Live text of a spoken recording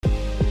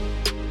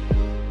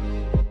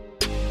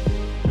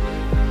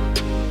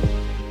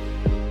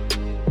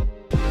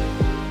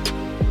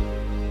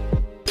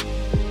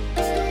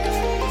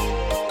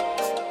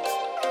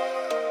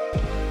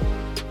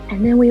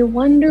And then we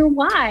wonder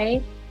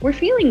why we're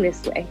feeling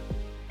this way.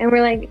 And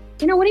we're like,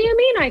 what do you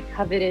mean I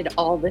coveted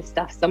all the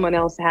stuff someone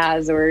else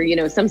has or,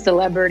 some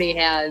celebrity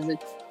has?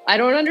 I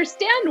don't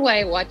understand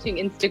why watching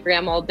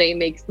Instagram all day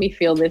makes me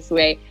feel this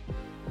way.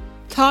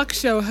 Talk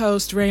show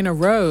host Raina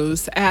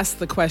Rose asked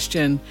the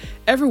question,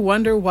 ever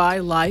wonder why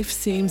life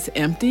seems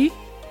empty?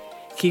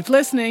 Keep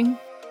listening.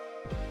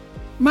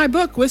 My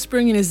book,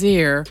 Whispering in His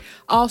Ear,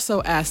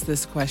 also asks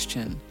this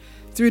question.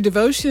 Through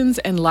devotions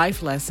and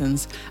life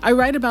lessons, I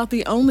write about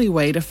the only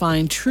way to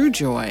find true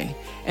joy,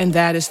 and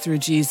that is through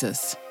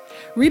Jesus.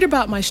 Read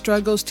about my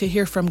struggles to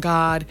hear from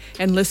God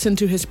and listen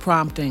to His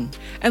prompting,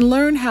 and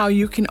learn how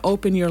you can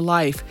open your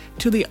life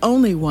to the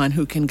only one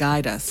who can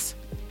guide us.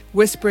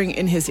 Whispering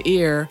in His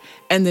Ear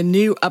and the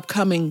new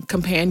upcoming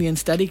companion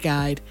study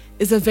guide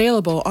is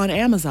available on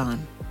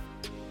Amazon.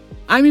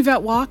 I'm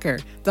Yvette Walker,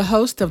 the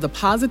host of the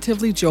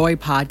Positively Joy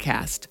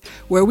podcast,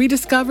 where we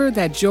discover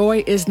that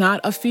joy is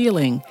not a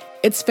feeling,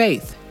 it's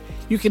faith.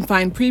 You can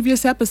find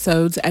previous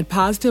episodes at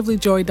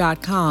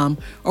positivelyjoy.com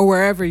or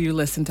wherever you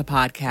listen to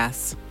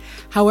podcasts.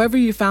 However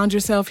you found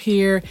yourself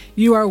here,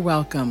 you are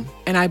welcome,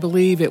 and I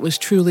believe it was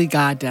truly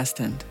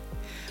God-destined.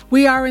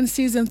 We are in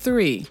Season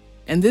 3,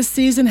 and this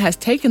season has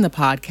taken the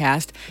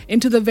podcast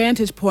into the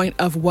vantage point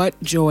of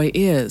what joy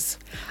is.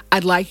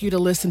 I'd like you to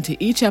listen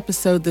to each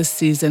episode this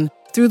season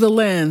through the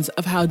lens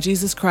of how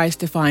Jesus Christ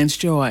defines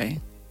joy.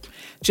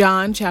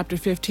 John chapter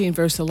 15,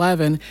 verse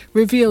 11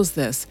 reveals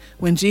this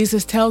when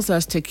Jesus tells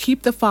us to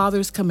keep the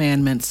Father's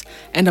commandments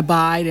and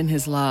abide in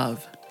His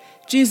love.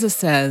 Jesus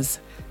says,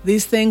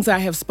 "These things I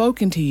have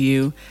spoken to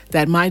you,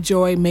 that my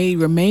joy may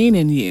remain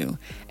in you,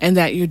 and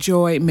that your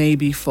joy may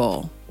be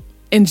full."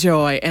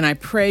 Enjoy, and I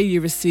pray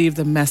you receive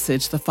the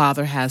message the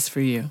Father has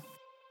for you.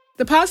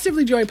 The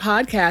Positively Joy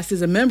podcast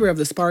is a member of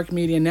the Spark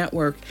Media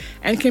Network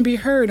and can be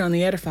heard on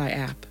the Edify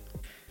app.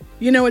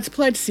 It's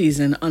pledge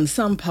season on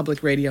some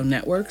public radio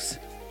networks.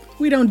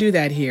 We don't do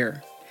that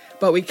here,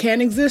 but we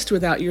can't exist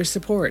without your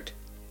support.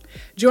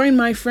 Join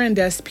my friend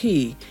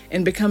SP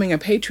in becoming a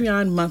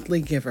Patreon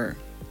monthly giver.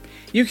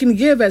 You can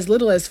give as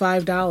little as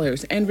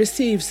 $5 and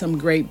receive some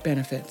great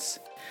benefits.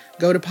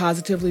 Go to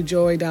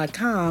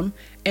positivelyjoy.com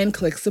and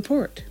click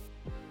support.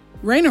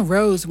 Raina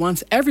Rose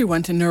wants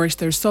everyone to nourish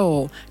their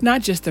soul,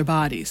 not just their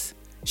bodies.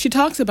 She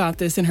talks about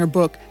this in her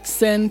book,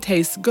 Sin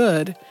Tastes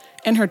Good,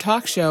 and her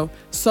talk show,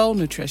 Soul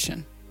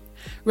Nutrition.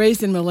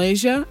 Raised in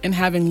Malaysia and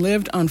having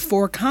lived on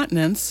 4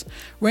 continents,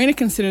 Raina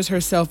considers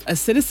herself a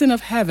citizen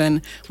of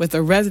heaven with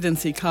a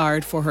residency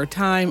card for her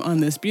time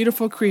on this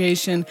beautiful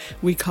creation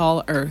we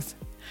call Earth.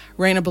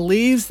 Raina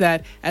believes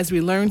that as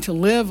we learn to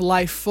live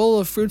life full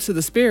of fruits of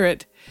the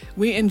Spirit,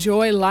 we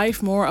enjoy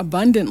life more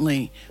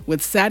abundantly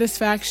with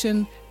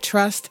satisfaction,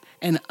 trust,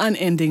 and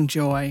unending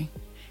joy.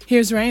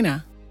 Here's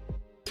Raina.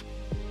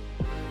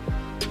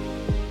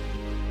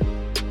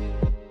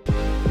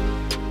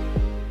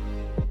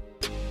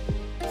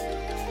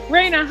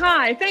 Raina,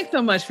 hi. Thanks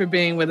so much for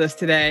being with us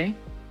today.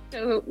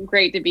 So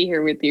great to be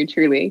here with you,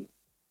 truly.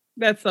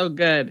 That's so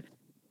good.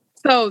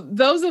 So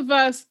those of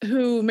us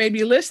who may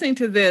be listening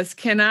to this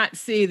cannot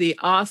see the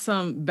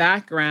awesome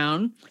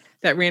background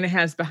that Raina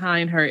has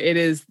behind her.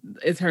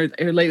 It's her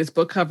latest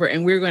book cover,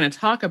 and we're going to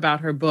talk about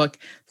her book,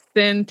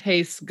 Sin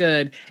Tastes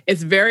Good.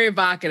 It's very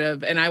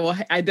evocative, and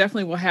I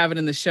definitely will have it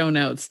in the show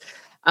notes.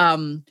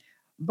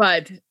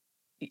 But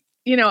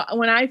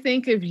when I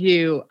think of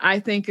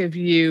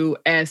you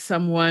as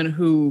someone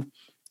who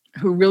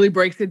really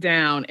breaks it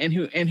down and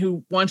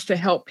who wants to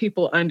help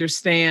people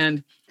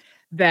understand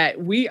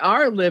that we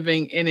are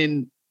living in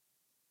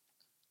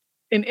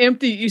an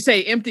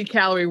empty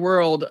calorie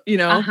world,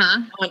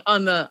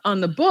 on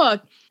the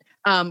book.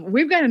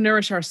 We've got to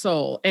nourish our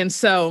soul. And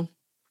so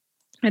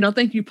I don't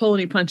think you pull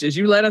any punches.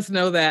 You let us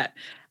know that.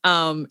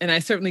 And I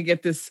certainly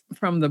get this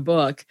from the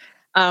book.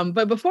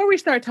 But before we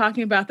start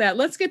talking about that,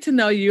 let's get to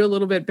know you a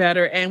little bit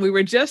better. And we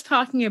were just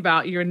talking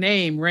about your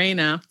name,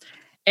 Raina,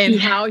 and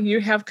how you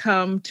have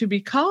come to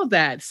be called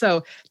that.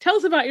 So tell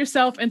us about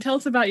yourself and tell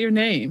us about your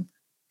name.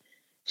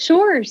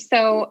 Sure.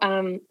 So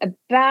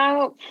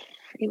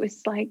it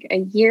was like a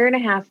year and a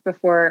half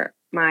before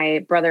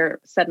my brother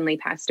suddenly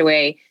passed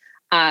away.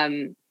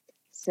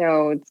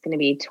 So it's going to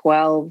be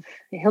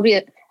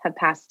have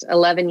passed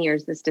 11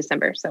 years this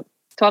December. So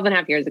 12 and a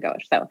half years ago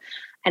or so.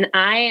 And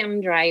I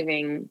am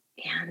driving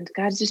and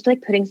God's just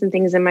like putting some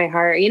things in my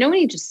heart. When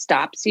He just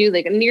stops you,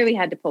 like I nearly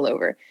had to pull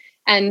over.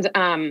 And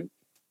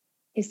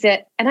He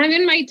said, and I'm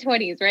in my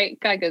 20s, right?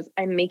 God goes,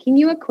 "I'm making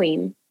you a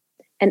queen.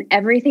 And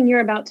everything you're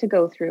about to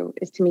go through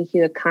is to make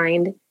you a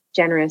kind,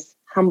 generous,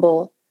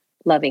 humble,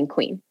 loving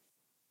queen."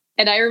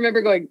 And I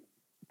remember going,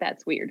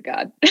 "That's weird,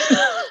 God."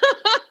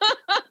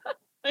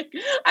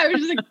 I was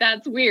just like,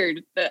 "That's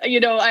weird."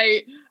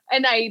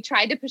 I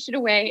tried to push it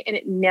away and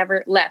it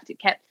never left. It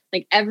kept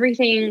like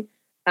everything,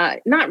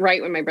 not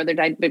right when my brother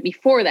died, but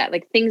before that,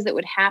 like things that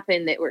would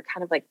happen that were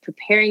kind of like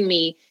preparing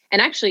me.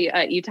 And actually,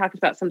 you talked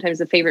about sometimes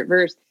the favorite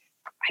verse.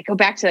 I go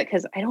back to that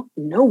because I don't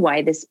know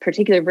why this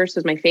particular verse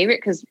was my favorite,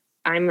 because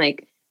I'm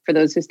like for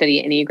those who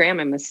study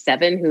Enneagram, I'm a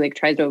 7 who like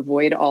tries to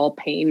avoid all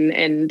pain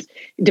and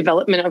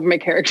development of my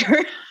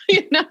character,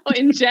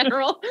 in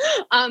general.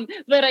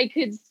 But I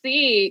could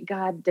see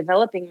God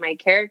developing my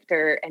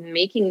character and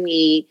making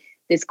me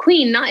this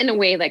queen, not in a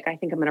way like I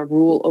think I'm going to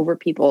rule over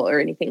people or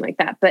anything like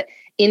that, but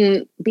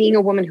in being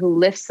a woman who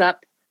lifts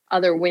up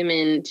other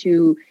women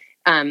to,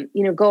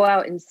 go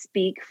out and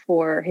speak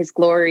for his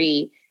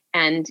glory.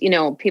 And,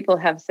 people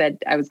have said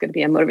I was going to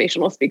be a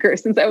motivational speaker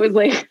since I was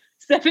like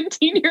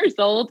 17 years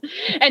old.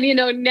 And,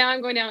 now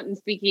I'm going out and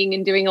speaking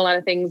and doing a lot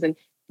of things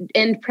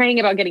and praying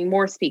about getting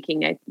more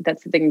speaking.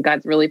 That's the thing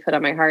God's really put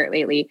on my heart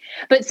lately.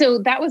 But so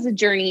that was a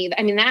journey.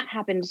 I mean, that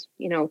happened,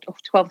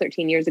 12,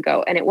 13 years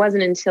ago. And it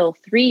wasn't until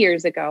 3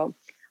 years ago,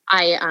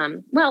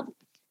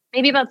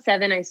 maybe about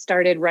 7, I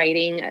started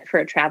writing for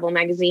a travel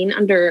magazine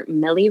under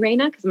Melly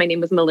Reina, because my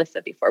name was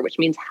Melissa before, which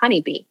means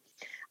honeybee.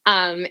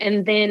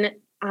 And then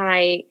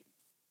I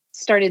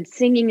started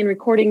singing and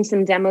recording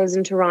some demos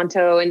in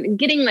Toronto and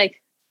getting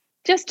like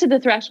just to the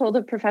threshold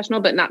of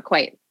professional, but not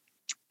quite.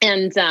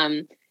 And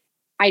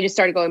I just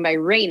started going by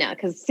Reina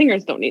because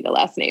singers don't need a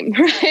last name,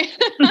 right?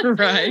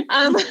 Right.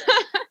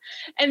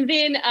 And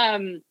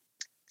then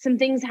some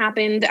things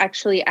happened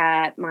actually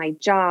at my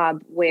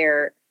job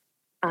where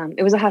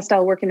it was a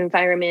hostile working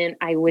environment.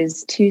 I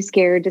was too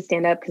scared to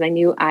stand up because I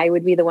knew I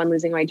would be the one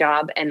losing my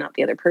job and not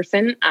the other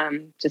person,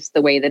 just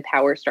the way the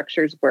power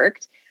structures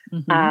worked.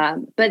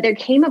 Mm-hmm. But there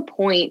came a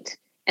point,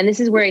 and this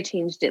is where I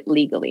changed it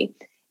legally,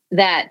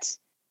 that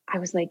I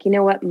was like, you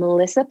know what?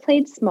 Melissa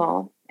played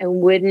small and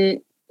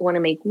wouldn't want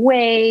to make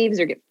waves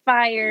or get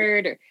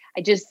fired, or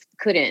I just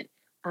couldn't.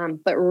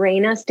 But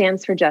Reina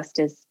stands for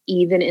justice,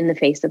 even in the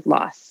face of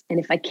loss. And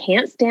if I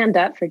can't stand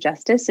up for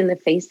justice in the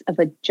face of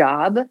a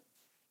job,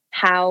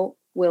 how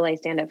will I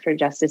stand up for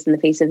justice in the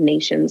face of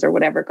nations or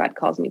whatever God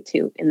calls me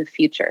to in the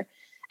future?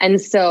 And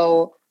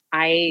so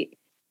I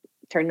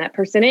turned that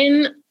person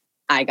in.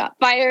 I got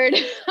fired.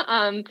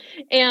 And,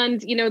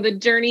 the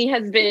journey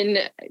has been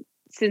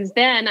since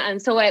then. And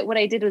so what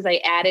I did was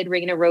I added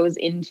Reina Rose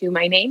into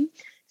my name.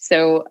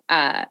 So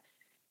that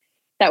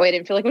way I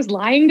didn't feel like I was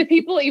lying to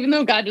people, even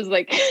though God was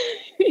like,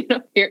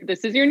 here,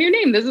 this is your new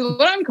name. This is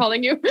what I'm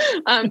calling you.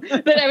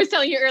 But I was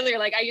telling you earlier,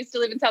 like I used to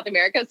live in South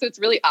America. So it's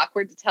really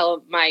awkward to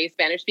tell my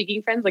Spanish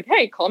speaking friends like,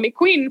 hey, call me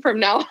Queen from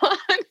now on.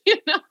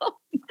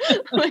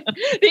 Like,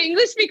 the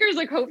English speakers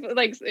like hope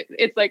like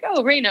it's like,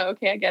 oh, Reina.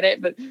 Okay, I get it.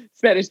 But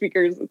Spanish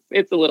speakers,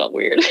 it's a little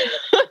weird.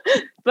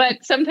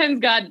 But sometimes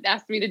God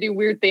asked me to do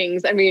weird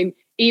things. I mean,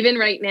 even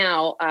right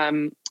now,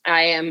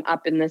 I am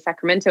up in the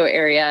Sacramento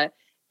area,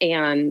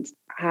 and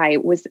I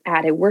was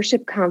at a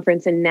worship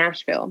conference in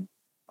Nashville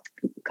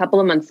a couple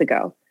of months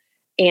ago.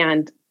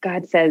 And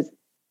God says,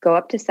 go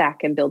up to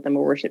SAC and build them a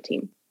worship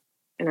team.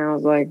 And I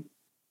was like,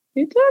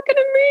 you talking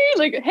to me?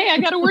 Like, hey, I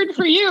got a word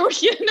for you,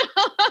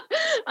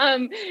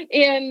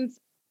 And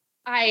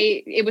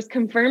it was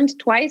confirmed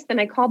twice. Then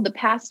I called the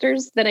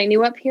pastors that I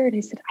knew up here and I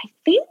said, I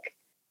think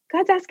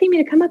God's asking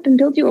me to come up and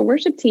build you a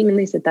worship team. And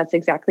they said, that's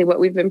exactly what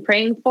we've been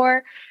praying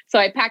for. So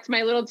I packed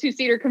my little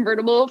 2-seater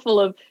convertible full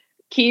of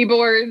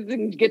keyboards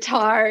and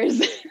guitars.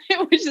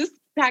 It was just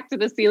packed to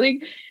the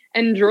ceiling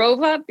and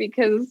drove up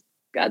because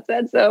God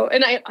said so.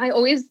 And I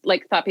always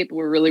thought people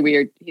were really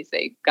weird. He'd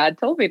say, God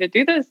told me to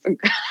do this and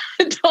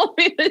God told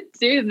me to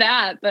do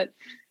that. But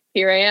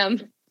here I am.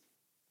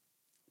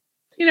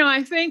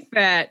 I think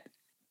that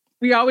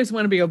we always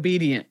want to be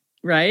obedient,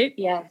 right?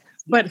 Yes.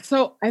 But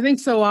I think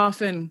so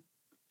often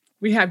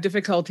we have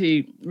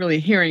difficulty really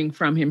hearing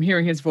from him,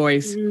 hearing his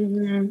voice.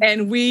 Mm-hmm.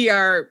 And we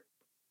are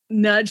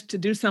nudged to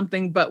do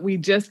something, but we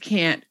just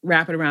can't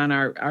wrap it around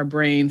our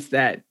brains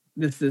that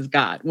this is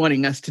God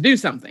wanting us to do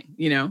something,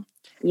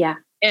 Yeah.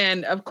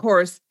 And of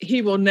course,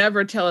 he will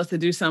never tell us to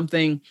do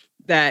something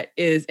that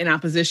is in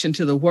opposition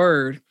to the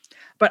word.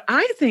 But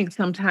I think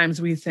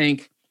sometimes we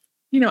think,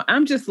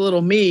 I'm just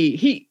little me.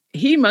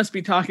 He must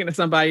be talking to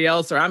somebody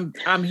else, or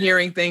I'm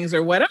hearing things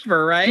or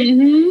whatever, right?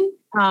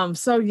 Mm-hmm.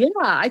 So yeah,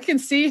 I can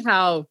see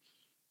how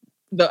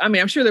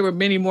I'm sure there were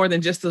many more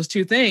than just those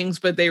two things,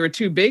 but they were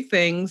two big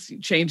things,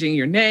 changing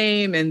your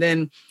name and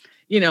then,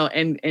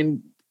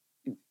 and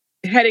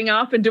heading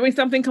off and doing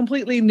something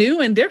completely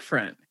new and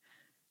different.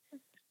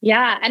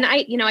 Yeah. And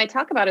I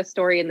talk about a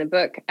story in the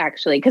book,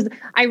 actually, because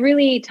I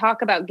really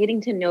talk about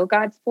getting to know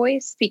God's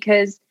voice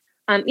because,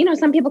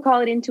 some people call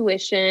it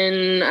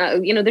intuition.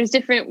 There's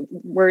different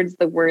words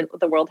the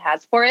world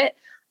has for it.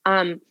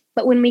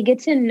 But when we get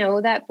to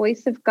know that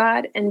voice of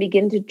God and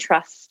begin to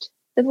trust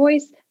the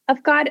voice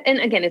of God, and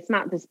again, it's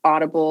not this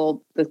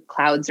audible, the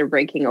clouds are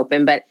breaking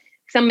open, but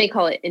some may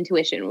call it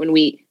intuition. When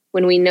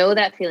we know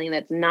that feeling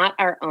that's not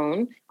our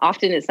own,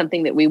 often it's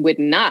something that we would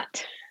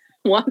not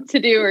want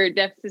to do or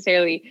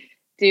necessarily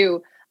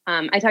do.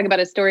 I talk about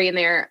a story in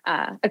there,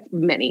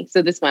 many,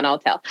 so this one I'll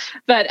tell.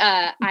 But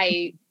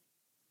I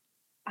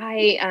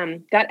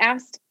got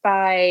asked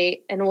by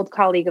an old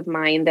colleague of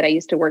mine that I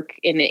used to work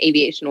in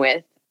aviation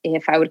with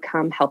if I would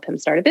come help him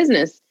start a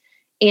business.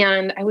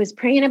 And I was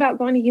praying about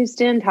going to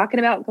Houston, talking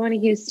about going to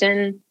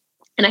Houston.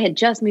 And I had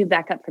just moved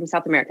back up from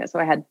South America. So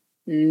I had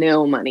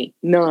no money,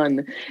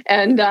 none.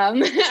 And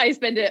I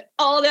spent it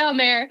all down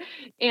there.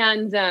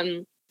 And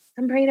I'm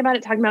praying about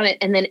it, talking about it.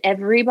 And then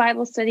every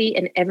Bible study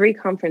and every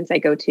conference I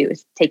go to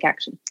is take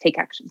action, take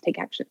action, take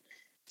action.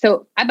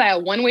 So I buy a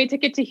one-way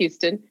ticket to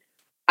Houston.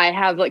 I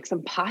have like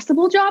some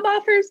possible job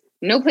offers,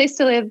 no place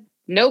to live,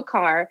 no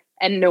car,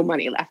 and no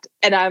money left.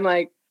 And I'm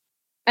like,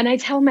 and I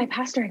tell my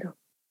pastor, I go,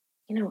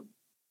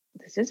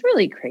 this is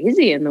really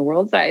crazy in the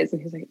world's eyes.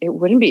 And he's like, it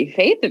wouldn't be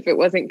faith if it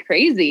wasn't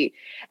crazy.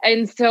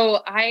 And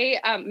so I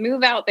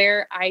move out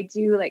there. I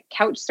do like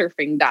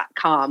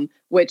couchsurfing.com,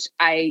 which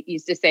I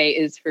used to say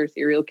is for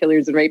serial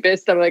killers and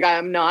rapists. I'm like,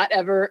 I'm not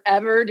ever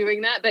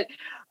doing that. But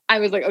I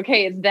was like,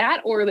 okay, it's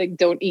that or like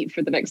don't eat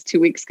for the next 2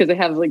 weeks because I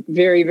have like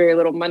very, very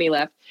little money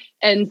left.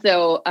 And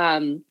so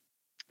I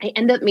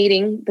end up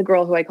meeting the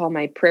girl who I call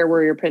my prayer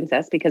warrior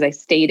princess because I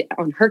stayed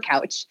on her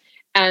couch.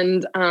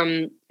 And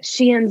I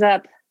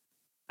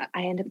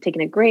end up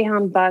taking a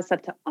Greyhound bus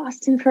up to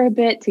Austin for a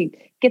bit to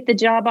get the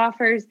job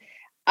offers.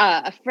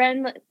 A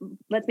friend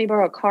lets me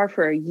borrow a car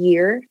for a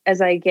year as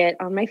I get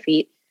on my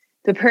feet.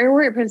 The prayer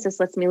warrior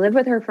princess lets me live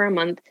with her for a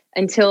month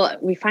until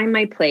we find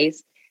my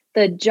place.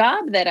 The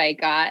job that I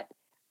got,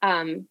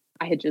 I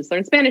had just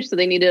learned Spanish, so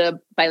they needed a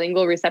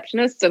bilingual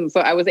receptionist. And so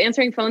I was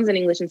answering phones in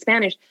English and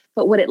Spanish.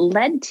 But what it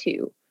led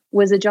to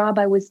was a job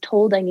I was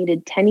told I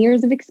needed 10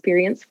 years of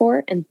experience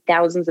for and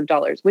thousands of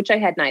dollars, which I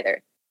had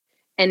neither.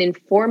 And in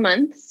 4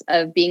 months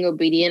of being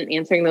obedient,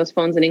 answering those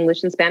phones in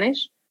English and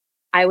Spanish,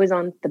 I was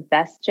on the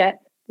best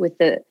jet with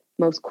the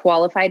most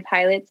qualified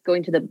pilots,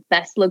 going to the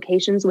best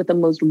locations with the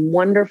most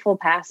wonderful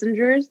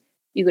passengers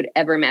you could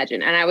ever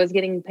imagine. And I was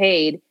getting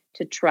paid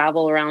to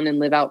travel around and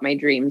live out my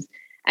dreams.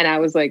 And I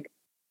was like,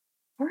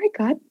 all right,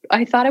 God,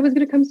 I thought I was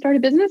going to come start a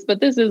business, but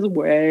this is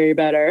way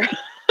better.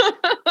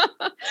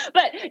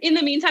 But in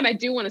the meantime, I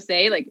do want to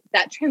say like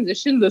that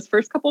transition, those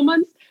first couple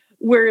months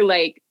were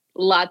like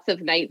lots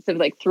of nights of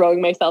like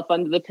throwing myself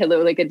under the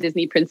pillow like a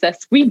Disney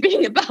princess,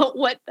 weeping about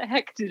what the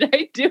heck did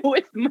I do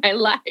with my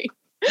life?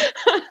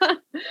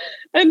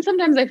 And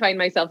sometimes I find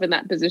myself in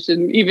that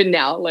position even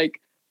now,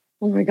 like,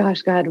 oh my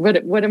gosh, God,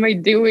 what am I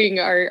doing?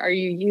 Are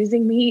you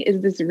using me?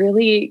 Is this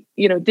really,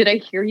 did I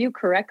hear you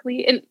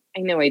correctly? And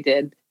I know I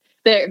did.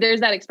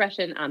 There's that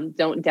expression,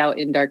 don't doubt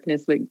in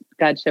darkness what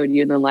God showed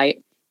you in the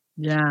light.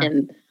 Yeah.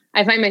 And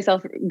I find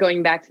myself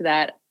going back to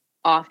that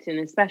often,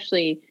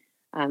 especially,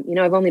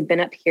 I've only been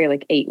up here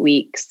like 8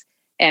 weeks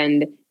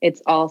and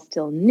it's all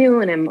still new.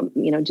 And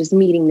I'm, just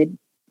meeting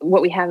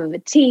what we have of a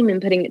team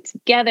and putting it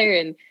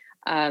together.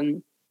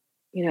 And,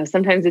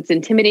 sometimes it's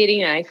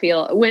intimidating. And I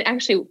feel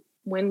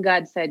when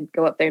God said,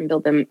 go up there and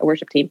build them a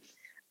worship team,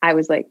 I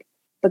was like,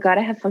 but God,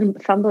 I have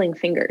fumbling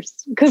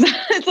fingers because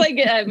it's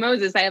like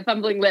Moses, I have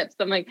fumbling lips.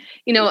 I'm like,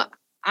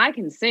 I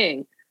can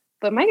sing,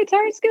 but my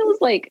guitar skills,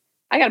 like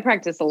I got to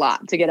practice a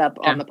lot to get up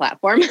on the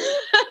platform.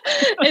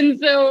 And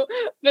so,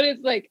 but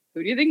it's like,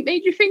 who do you think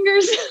made your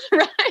fingers?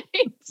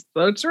 Right.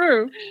 So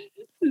true.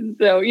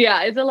 So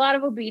yeah, it's a lot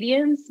of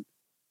obedience.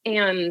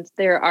 And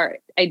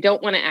I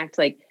don't want to act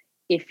like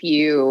if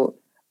you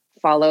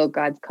follow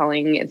God's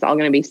calling, it's all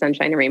going to be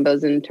sunshine and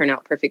rainbows and turn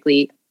out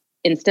perfectly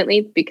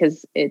instantly,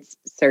 because it's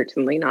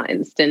certainly not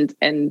instant.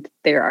 And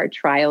there are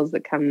trials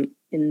that come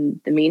in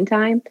the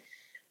meantime,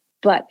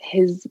 but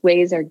his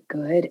ways are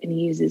good and he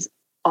uses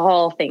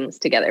all things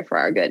together for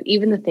our good,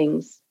 even the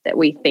things that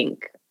we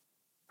think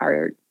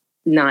are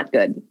not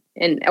good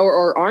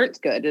or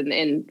aren't good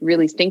and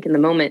really stink in the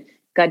moment.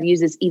 God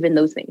uses even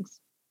those things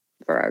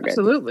for our good.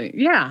 Absolutely.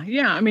 Yeah.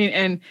 Yeah. I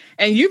mean,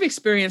 and you've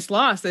experienced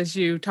loss, as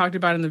you talked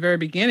about in the very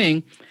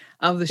beginning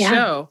of the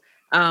show.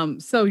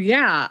 So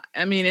yeah,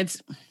 I mean,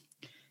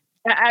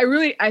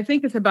 I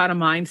think it's about a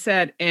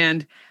mindset.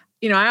 And,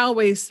 I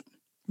always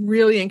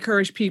really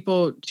encourage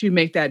people to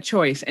make that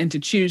choice and to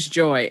choose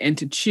joy and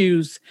to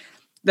choose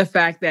the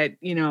fact that,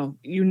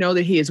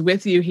 that he is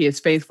with you, he is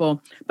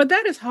faithful, but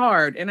that is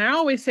hard. And I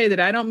always say that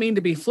I don't mean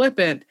to be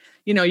flippant.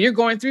 You're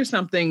going through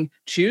something,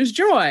 choose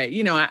joy.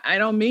 I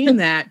don't mean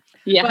that.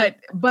 Yeah.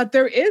 But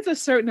there is a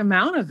certain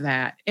amount of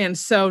that. And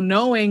so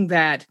knowing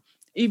that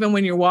even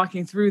when you're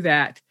walking through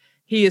that,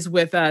 he is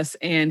with us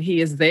and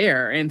he is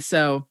there. And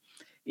so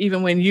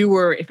even when you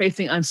were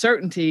facing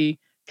uncertainty,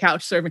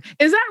 couch surfing,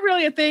 is that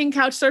really a thing?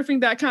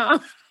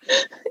 Couchsurfing.com?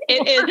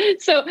 It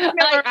is. So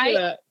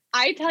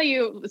I tell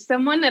you,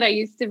 someone that I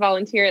used to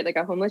volunteer at like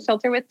a homeless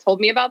shelter with told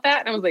me about that.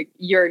 And I was like,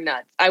 you're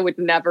nuts. I would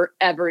never,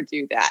 ever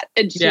do that.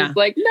 And she's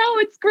like, no,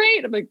 it's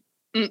great. I'm like,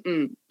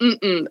 mm-mm.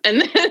 And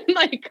then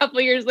like a couple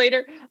of years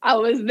later, I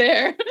was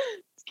there.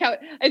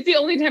 It's the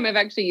only time I've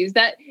actually used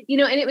that, and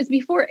it was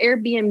before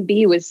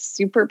Airbnb was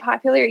super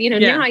popular.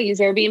 Now I use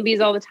Airbnbs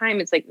all the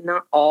time. It's like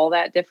not all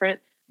that different.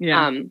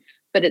 Yeah.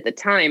 But at the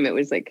time it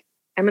was like,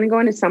 I'm going to go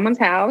into someone's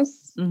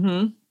house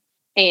and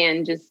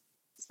just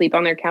sleep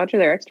on their couch or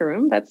their extra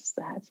room. That's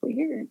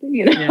weird.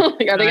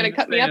 Like, are they going to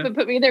cut me up and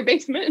put me in their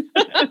basement?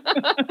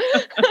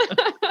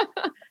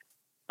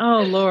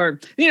 Oh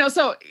Lord.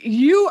 So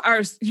you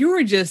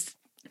were just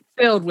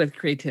filled with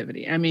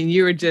creativity. I mean,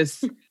 you were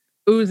just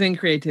oozing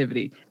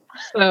creativity.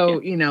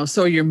 So,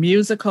 so you're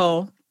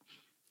musical.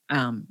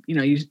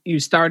 you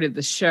started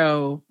the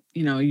show,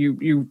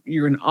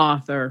 you're an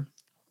author.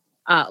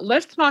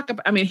 Let's talk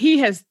about, I mean, he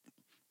has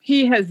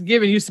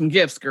given you some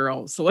gifts,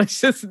 girl. So let's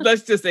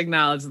just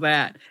acknowledge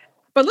that.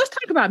 But let's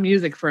talk about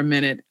music for a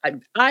minute.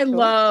 I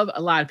love,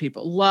 a lot of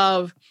people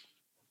love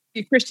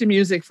Christian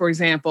music, for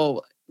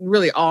example,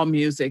 really all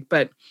music,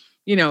 but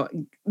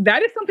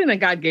that is something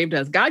that God gave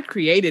to us. God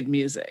created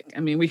music.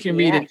 I mean, we can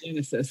read in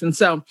Genesis. And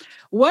so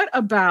what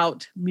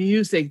about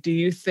music do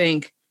you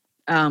think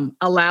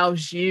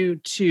allows you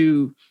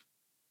to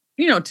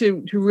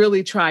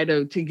really try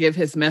to give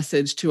his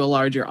message to a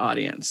larger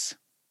audience?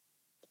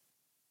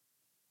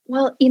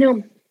 Well,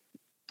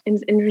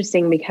 it's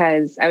interesting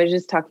because I was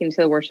just talking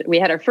to the worship. We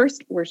had our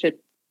first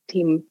worship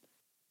team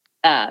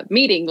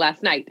meeting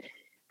last night.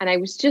 And I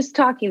was just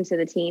talking to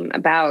the team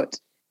about,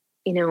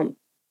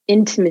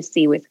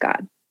 intimacy with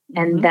God,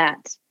 and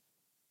that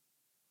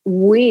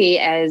we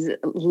as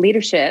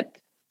leadership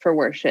for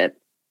worship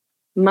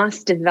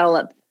must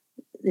develop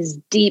this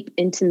deep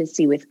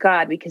intimacy with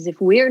God, because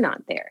if we're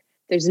not there,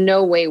 there's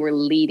no way we're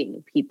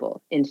leading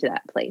people into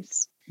that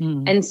place.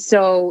 And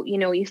so,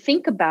 you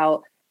think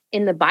about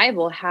in the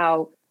Bible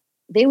how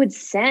they would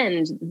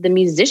send the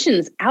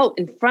musicians out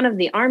in front of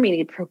the army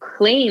to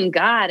proclaim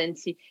God and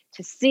to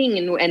sing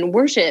and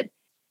worship.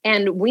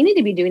 And we need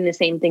to be doing the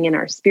same thing in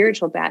our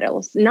spiritual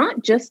battles,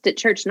 not just at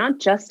church, not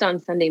just on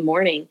Sunday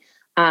morning,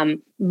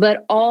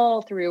 but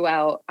all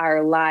throughout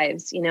our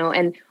lives,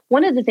 And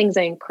one of the things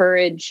I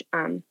encourage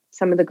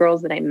some of the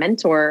girls that I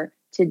mentor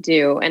to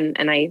do,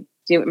 and I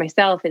do it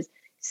myself, is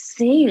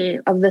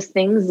sing of the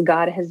things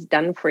God has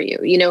done for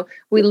you.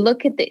 We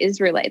look at the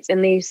Israelites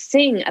and they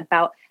sing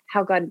about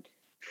how God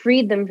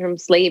freed them from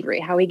slavery,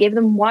 how he gave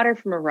them water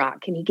from a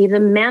rock, and he gave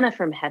them manna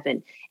from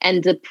heaven,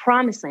 and the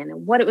promised land,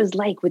 and what it was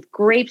like with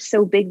grapes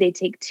so big they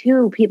take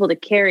 2 people to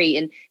carry,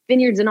 and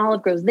vineyards and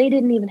olive groves they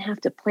didn't even have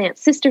to plant,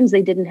 cisterns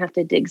they didn't have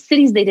to dig,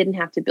 cities they didn't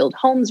have to build,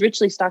 homes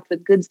richly stocked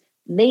with goods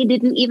they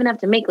didn't even have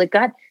to make. Like,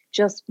 God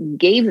just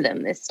gave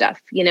them this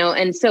stuff,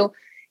 And so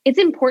it's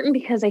important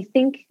because I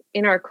think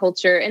in our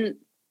culture, and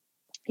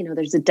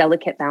there's a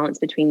delicate balance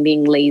between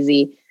being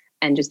lazy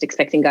and just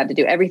expecting God to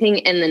do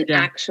everything, and then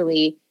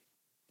actually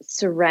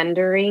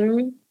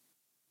surrendering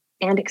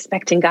and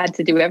expecting God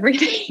to do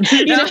everything.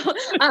 There's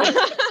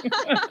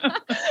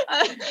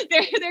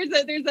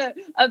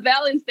a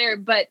balance there,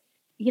 but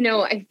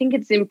I think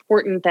it's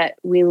important that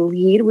we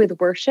lead with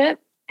worship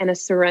and a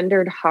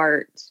surrendered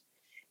heart,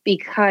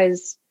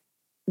 because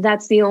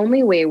that's the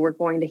only way we're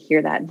going to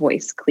hear that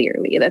voice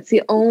clearly. That's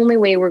the only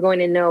way we're going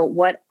to know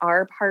what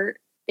our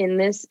part in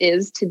this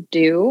is to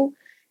do,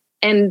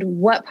 and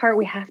what part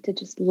we have to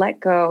just let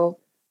go.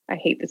 I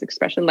hate this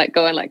expression, let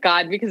go and let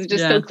God, because it's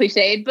just so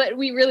cliched, but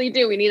we really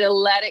do. We need to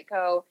let it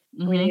go.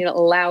 We need to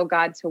allow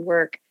God to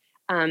work.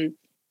 And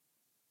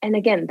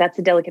again, that's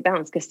a delicate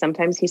balance, because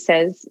sometimes he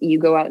says, you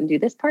go out and do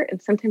this part.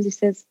 And sometimes he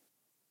says,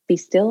 be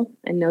still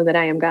and know that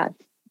I am God.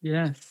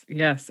 Yes,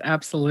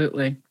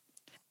 absolutely.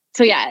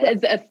 So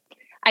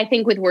I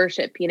think with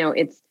worship,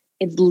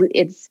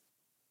 it's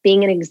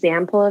being an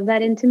example of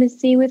that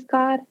intimacy with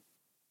God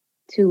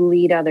to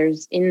lead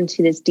others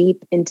into this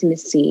deep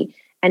intimacy.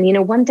 And,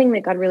 one thing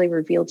that God really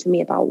revealed to me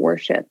about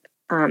worship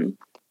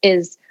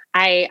is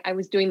I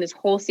was doing this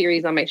whole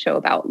series on my show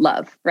about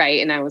love,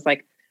 right? And I was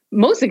like,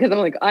 mostly because I'm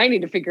like, I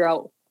need to figure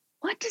out,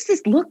 what does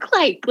this look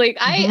like? Like,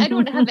 I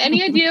don't have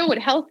any idea what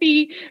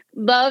healthy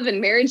love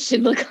and marriage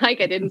should look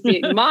like. I didn't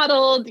see it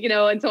modeled,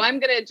 and so I'm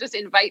going to just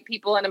invite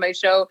people onto my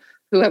show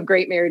who have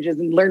great marriages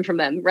and learn from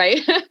them, right?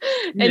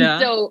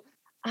 So,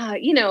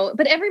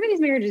 but everybody's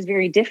marriage is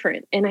very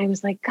different. And I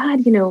was like,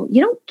 God, you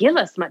don't give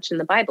us much in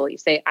the Bible. You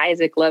say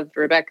Isaac loved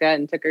Rebecca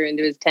and took her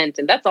into his tent,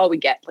 and that's all we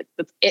get. Like,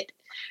 that's it.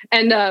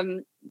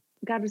 And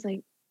God was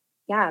like,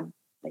 yeah,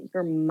 but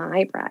you're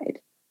my bride.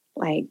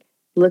 Like,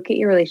 look at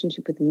your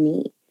relationship with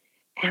me.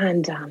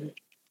 And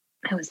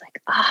I was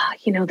like,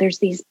 there's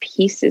these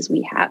pieces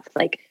we have,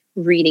 like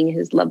reading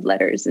his love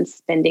letters and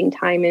spending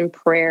time in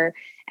prayer,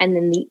 and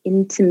then the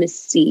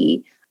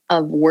intimacy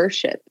of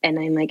worship. And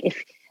I'm like,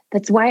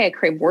 that's why I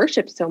crave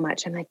worship so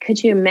much. I'm like,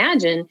 could you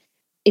imagine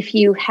if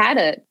you had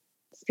a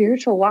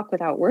spiritual walk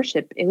without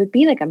worship? It would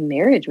be like a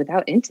marriage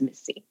without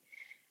intimacy.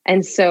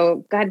 And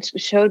so God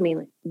showed me,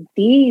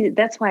 like,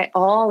 that's why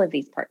all of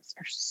these parts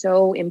are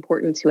so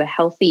important to a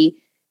healthy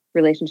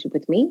relationship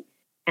with me.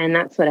 And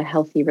that's what a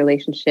healthy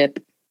relationship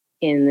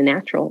in the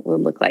natural would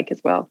look like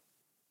as well.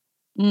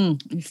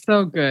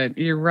 So good.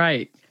 You're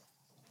right.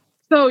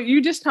 So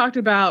you just talked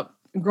about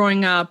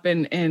growing up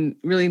and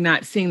really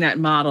not seeing that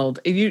modeled.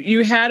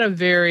 You had a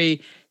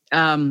very,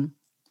 I'm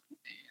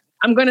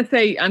going to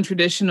say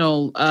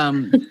untraditional,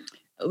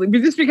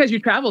 just because you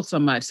traveled so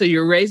much. So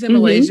you're raised in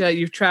Malaysia,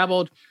 you've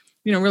traveled,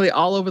 really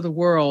all over the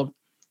world.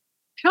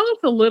 Tell us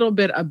a little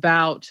bit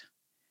about,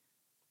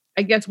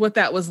 I guess, what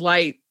that was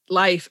like,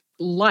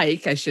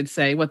 I should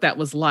say, what that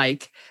was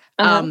like,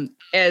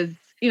 as,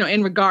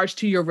 in regards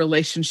to your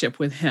relationship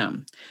with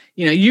him.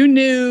 You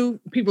knew,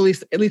 people,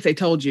 at least they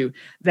told you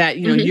that,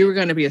 you were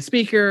going to be a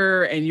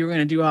speaker and you were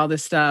going to do all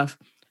this stuff.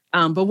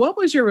 But what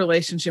was your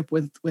relationship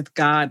with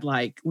God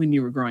like when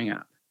you were growing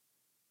up?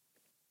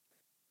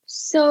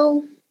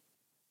 So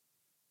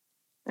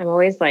I'm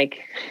always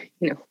like,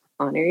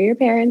 honor your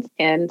parents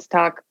and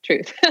talk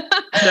truth.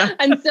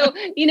 And so,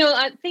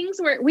 things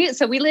were,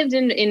 we lived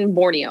in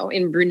Borneo,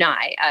 in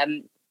Brunei.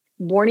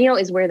 Borneo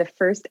is where the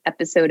first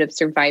episode of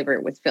Survivor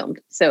was filmed.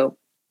 So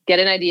get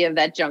an idea of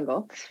that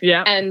jungle.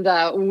 Yeah. And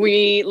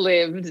we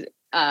lived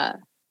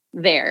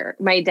there.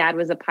 My dad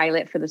was a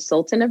pilot for the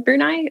Sultan of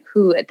Brunei,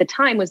 who at the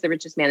time was the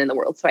richest man in the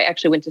world. So I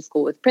actually went to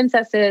school with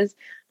princesses,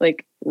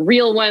 like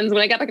real ones.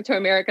 When I got back to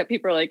America,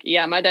 people were like,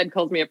 yeah, my dad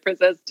calls me a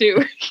princess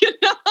too.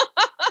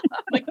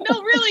 Like,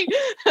 no, really?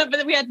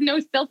 But we had no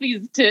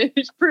selfies to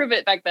prove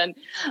it back then.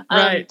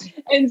 Right.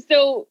 And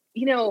so,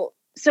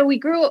 so we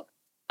grew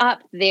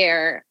up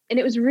there, and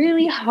it was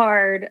really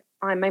hard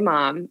on my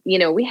mom.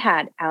 We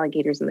had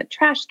alligators in the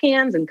trash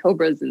cans and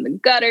cobras in the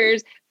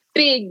gutters,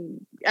 big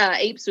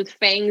apes with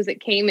fangs that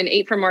came and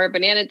ate from our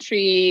banana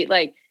tree,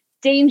 like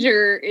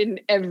danger in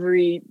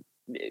every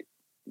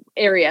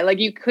area. Like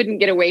you couldn't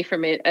get away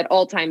from it at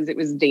all times. It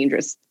was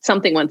dangerous.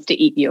 Something wants to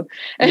eat you.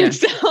 And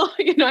yes. So,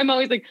 I'm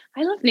always like,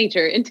 I love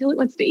nature until it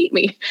wants to eat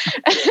me.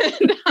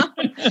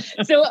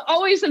 So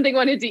always something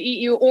wanted to eat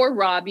you or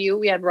rob you.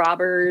 We had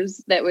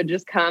robbers that would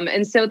just come.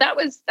 And so that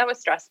was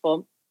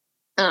stressful.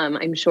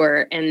 I'm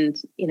sure.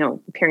 And,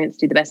 parents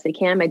do the best they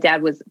can. My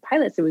dad was a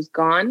pilot, so he was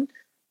gone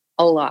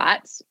a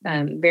lot,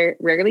 very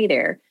rarely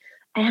there.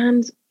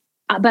 And,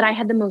 but I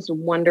had the most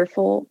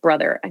wonderful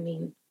brother. I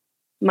mean,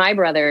 my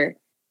brother,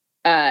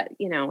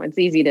 it's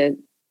easy to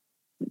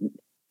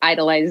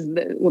idolize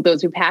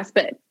those who pass,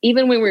 but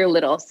even when we were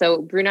little,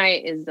 so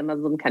Brunei is a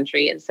Muslim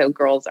country. And so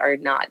girls are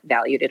not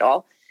valued at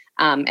all.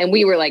 And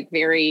we were like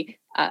very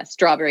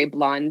strawberry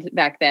blonde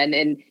back then.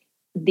 And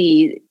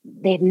they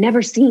had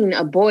never seen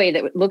a boy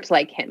that looked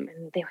like him.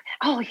 And they were,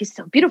 oh, he's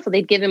so beautiful.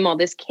 They'd give him all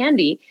this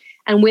candy.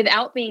 And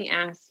without being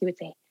asked, he would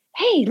say,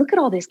 hey, look at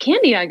all this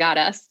candy I got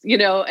us,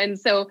 And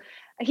so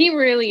he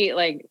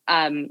really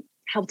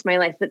helped my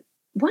life. But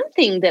one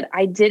thing that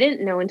I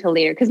didn't know until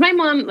later, because my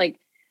mom,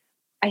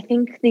 I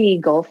think the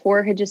Gulf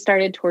War had just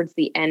started towards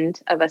the end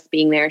of us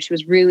being there. She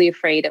was really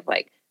afraid of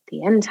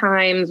the end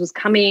times was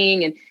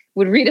coming and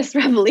would read us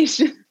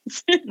Revelations.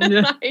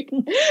 Yeah.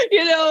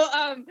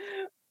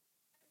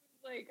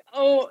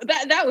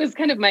 That was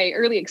kind of my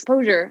early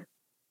exposure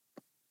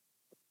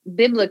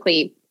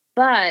biblically.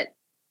 But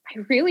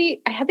I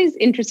had these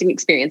interesting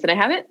experiences, and I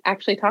haven't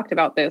actually talked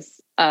about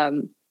this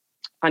on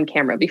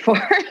camera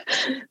before,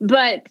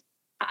 but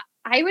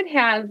I would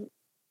have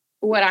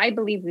what I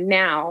believe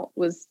now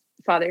was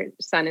Father,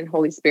 Son, and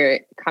Holy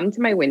Spirit come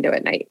to my window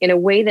at night in a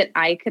way that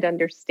I could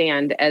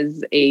understand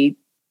as a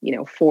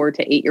 4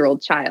 to 8 year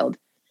old child,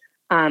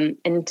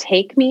 and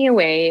take me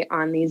away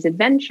on these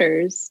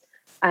adventures,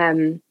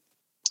 and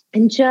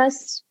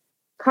just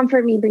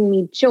comfort me, bring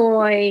me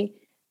joy,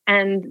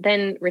 and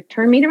then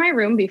return me to my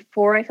room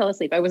before I fell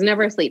asleep. I was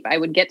never asleep. I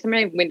would get to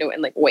my window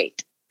and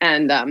wait.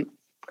 And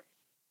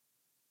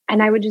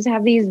I would just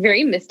have these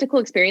very mystical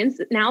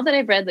experiences. Now that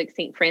I've read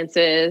St.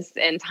 Francis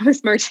and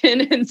Thomas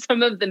Merton and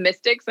some of the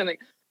mystics, I'm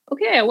like,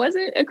 okay, I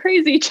wasn't a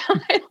crazy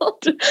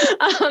child.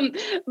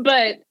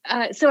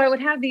 So I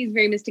would have these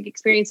very mystic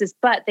experiences,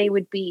 but they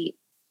would be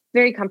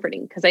very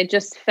comforting because I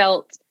just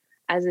felt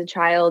as a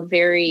child felt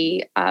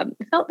very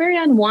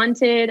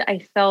unwanted. I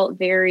felt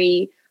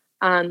very,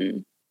 not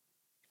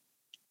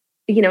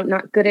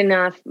good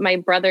enough. My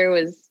brother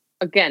was,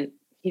 again,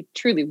 he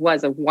truly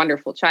was a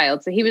wonderful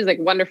child. So he was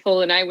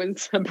wonderful and I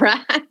was a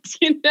brat,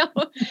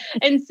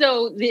 And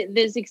so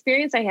this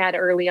experience I had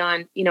early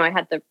on, I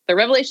had the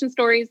Revelation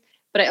stories,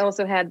 but I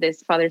also had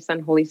this Father, Son,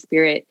 Holy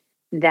Spirit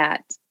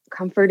that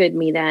comforted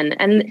me then.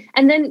 And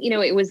then,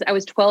 I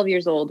was 12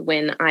 years old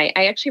when I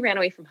actually ran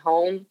away from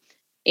home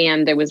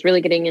and I was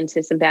really getting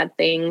into some bad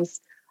things.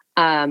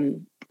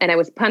 And I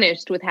was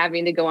punished with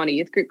having to go on a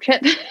youth group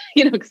trip,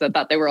 because I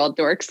thought they were all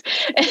dorks.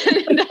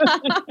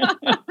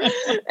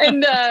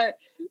 And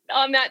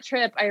on that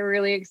trip, I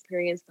really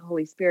experienced the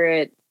Holy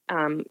Spirit.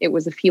 It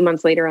was a few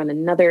months later on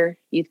another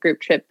youth group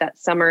trip that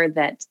summer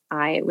that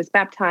I was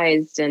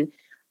baptized, and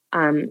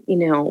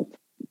a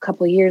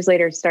couple of years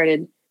later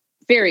started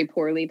very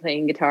poorly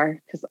playing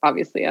guitar because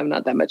obviously I'm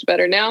not that much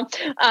better now.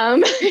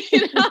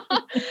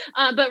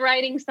 But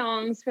writing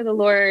songs for the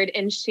Lord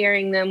and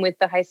sharing them with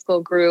the high school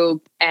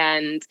group,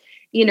 and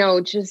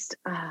just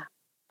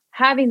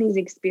having these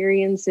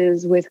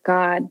experiences with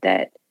God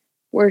that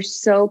were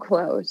so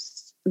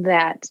close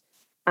that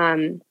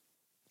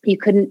you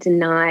couldn't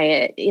deny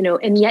it,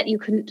 and yet you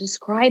couldn't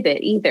describe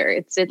it either.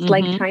 It's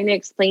like trying to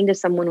explain to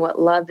someone what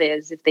love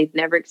is if they've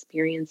never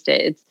experienced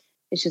it.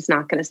 It's just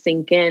not going to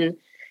sink in.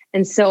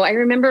 And so I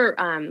remember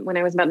when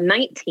I was about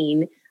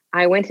 19,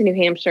 I went to New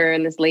Hampshire,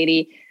 and this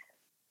lady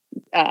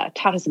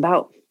taught us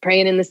about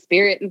praying in the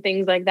Spirit and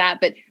things like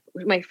that. But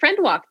my friend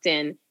walked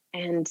in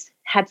and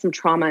had some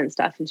trauma and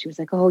stuff, and she was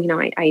like, "Oh,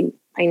 I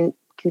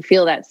can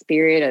feel that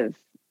spirit of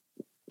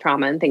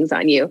trauma and things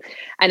on you."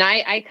 And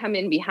I come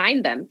in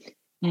behind them,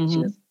 and she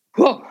was,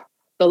 "Whoa,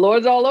 the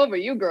Lord's all over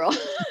you, girl.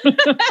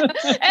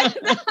 And,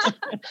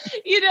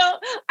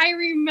 I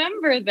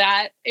remember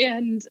that.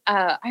 And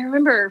I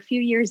remember a few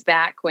years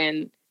back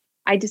when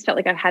I just felt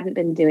like I hadn't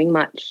been doing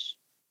much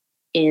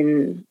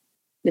in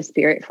the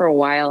Spirit for a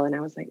while. And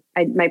I was like,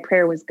 my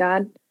prayer was,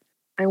 God,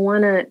 I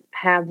want to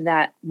have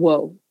that,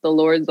 whoa, the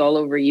Lord's all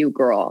over you,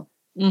 girl,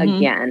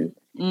 again.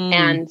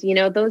 And,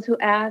 those who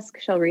ask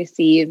shall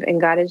receive.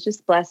 And God has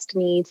just blessed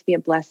me to be a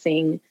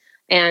blessing.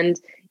 And,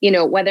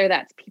 whether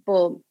that's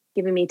people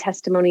giving me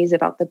testimonies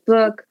about the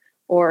book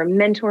or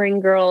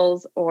mentoring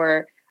girls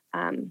or,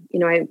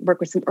 I work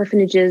with some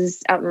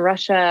orphanages out in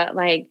Russia.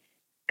 Like,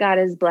 God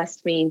has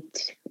blessed me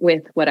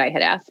with what I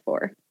had asked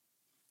for.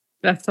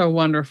 That's so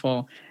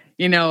wonderful.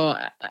 And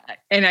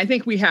I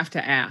think we have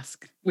to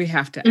ask. We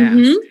have to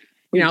ask.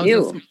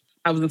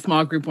 I was in a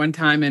small group one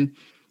time and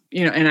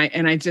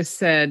I just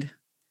said,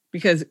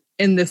 because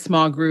in this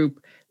small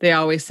group, they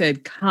always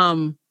said,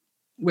 come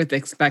with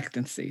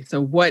expectancy. So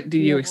what do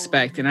you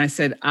expect? And I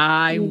said,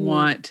 I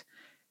want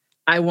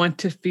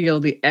to feel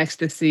the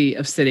ecstasy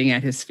of sitting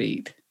at his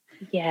feet.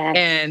 Yeah.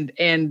 And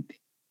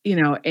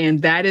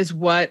that is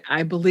what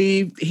I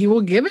believe he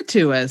will give it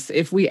to us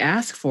if we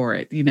ask for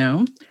it,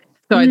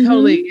 So I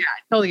totally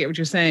get what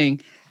you're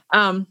saying.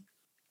 So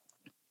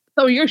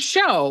your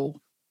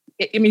show,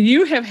 I mean,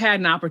 you have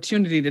had an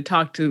opportunity to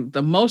talk to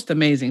the most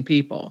amazing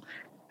people.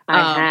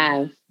 I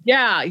have.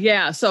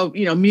 Yeah. So,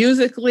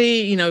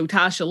 musically,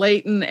 Tasha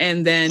Layton,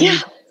 and then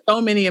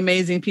so many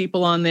amazing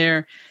people on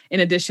there in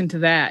addition to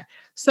that.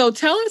 So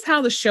tell us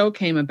how the show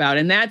came about.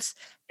 And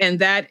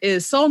that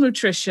is Soul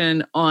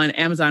Nutrition on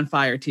Amazon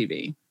Fire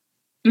TV.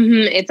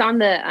 It's on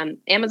the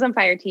Amazon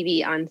Fire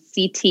TV on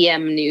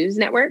CTM News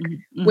Network,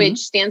 which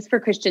stands for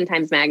Christian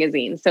Times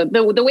Magazine. So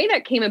the way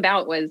that came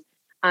about was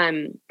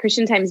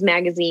Christian Times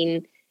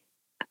Magazine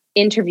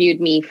interviewed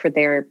me for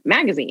their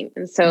magazine.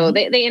 And so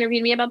they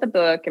interviewed me about the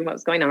book and what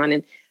was going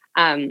on.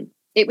 And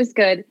it was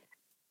good.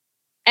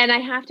 And I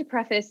have to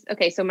preface,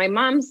 so my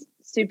mom's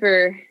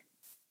super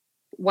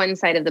one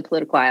side of the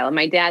political aisle and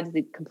my dad's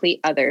the complete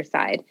other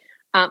side.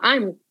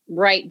 I'm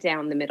right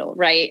down the middle,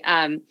 right?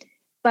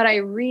 But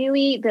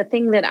the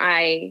thing that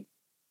I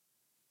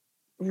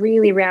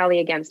really rally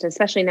against,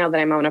 especially now that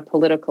I'm on a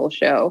political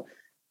show,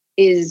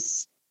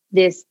 is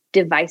this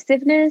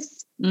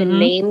divisiveness, the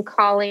name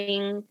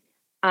calling,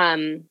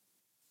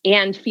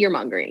 and fear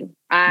mongering.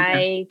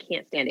 I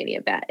can't stand any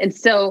of that. And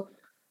so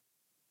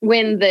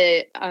when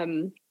the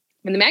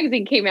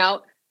magazine came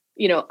out,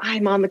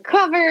 I'm on the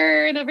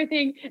cover and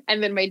everything.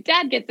 And then my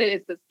dad gets it.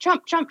 It says,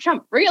 Trump, Trump,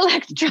 Trump,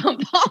 reelect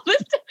Trump. All this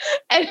stuff.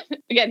 And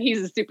again,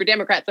 he's a super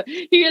Democrat. So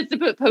he has to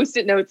put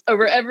Post-it notes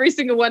over every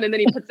single one. And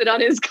then he puts it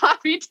on his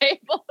coffee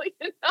table,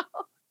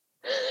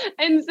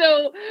 And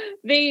so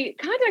they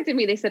contacted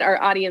me. They said, our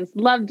audience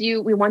loved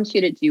you. We want you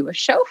to do a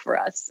show for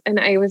us. And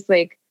I was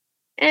like,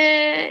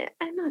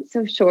 I'm not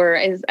so sure.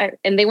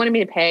 And they wanted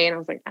me to pay. And I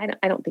was like,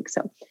 I don't think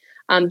so.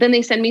 Then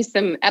they send me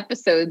some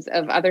episodes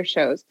of other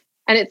shows.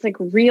 And it's like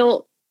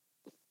real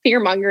fear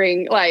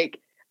mongering. I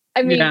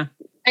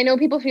know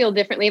people feel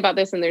differently about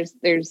this and there's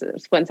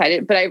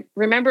one-sided, but I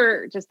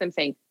remember just them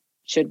saying,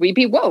 should we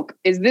be woke?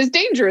 Is this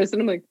dangerous?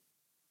 And I'm like,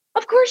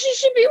 of course you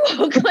should be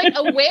woke,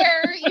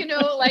 aware,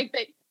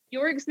 that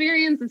your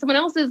experience and someone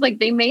else's,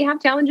 they may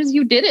have challenges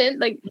you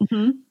didn't.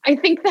 I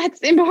think that's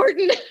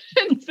important.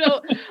 And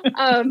so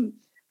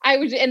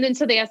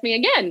so they asked me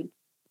again.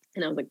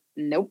 And I was like,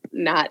 nope,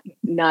 not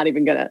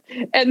even gonna.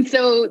 And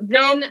so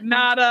then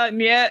nada,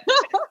 yet.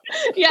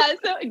 Yeah,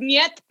 so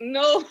yet,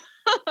 no.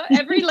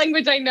 Every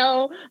language I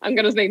know, I'm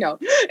gonna say no.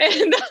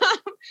 And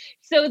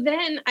so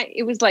then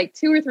it was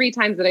 2 or 3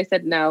 times that I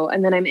said no.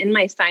 And then I'm in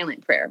my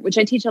silent prayer, which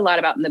I teach a lot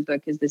about in the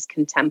book, is this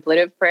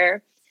contemplative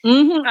prayer.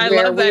 I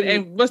love that.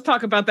 And let's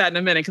talk about that in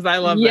a minute, because I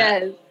love that.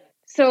 Yes.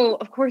 So,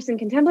 of course, in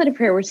contemplative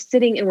prayer, we're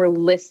sitting and we're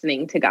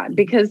listening to God.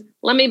 Because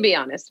let me be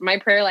honest, my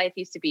prayer life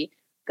used to be,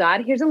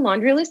 God, here's a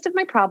laundry list of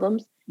my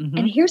problems,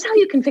 and here's how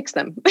you can fix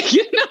them.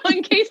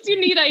 In case you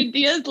need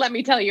ideas, let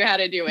me tell you how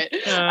to do it.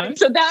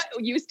 So that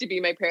used to be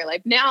my prayer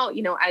life. Now,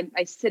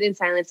 I sit in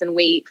silence and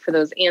wait for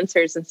those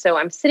answers. And so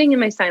I'm sitting in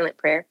my silent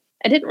prayer.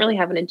 I didn't really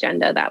have an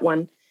agenda, that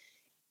one.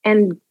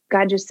 And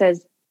God just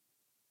says,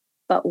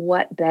 but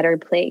what better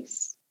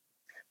place?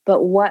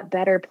 But what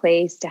better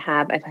place to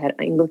have? I've had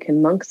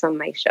Anglican monks on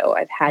my show.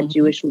 I've had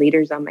Jewish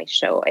leaders on my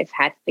show. I've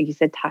had, like you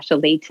said,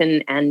 Tasha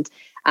Layton and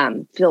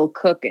Phil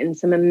Cook and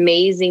some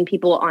amazing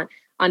people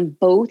on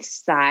both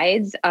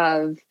sides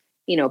of,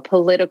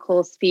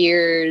 political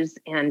spheres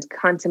and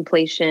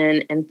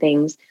contemplation and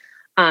things.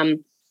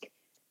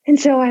 And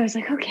so I was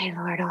like, okay,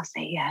 Lord, I'll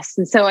say yes.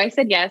 And so I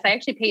said yes. I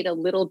actually paid a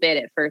little bit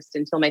at first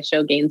until my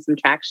show gained some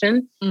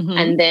traction.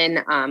 And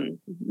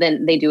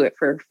then they do it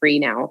for free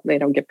now. They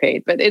don't get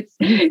paid, but it's,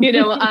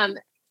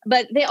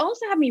 but they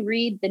also have me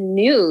read the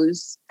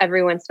news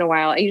every once in a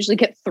while. I usually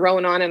get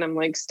thrown on and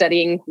I'm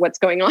studying what's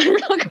going on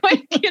real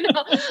quick,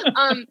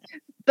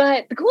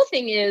 But the cool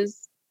thing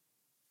is,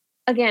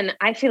 again,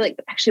 I feel like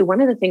actually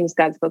one of the things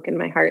God spoke in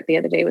my heart the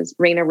other day was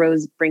Raina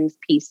Rose brings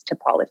peace to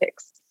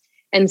politics.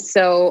 And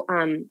so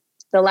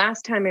the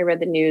last time I read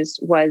the news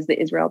was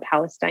the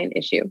Israel-Palestine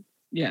issue.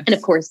 Yes. And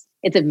of course,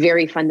 it's a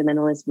very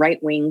fundamentalist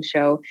right-wing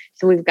show.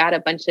 So we've got a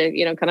bunch of,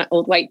 kind of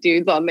old white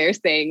dudes on there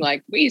saying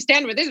like, we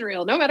stand with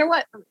Israel no matter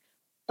what.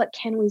 But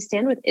can we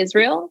stand with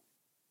Israel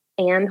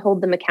and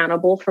hold them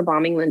accountable for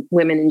bombing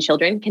women and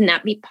children? Can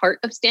that be part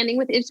of standing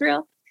with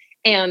Israel?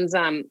 And,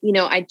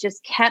 I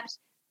just kept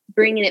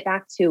bringing it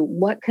back to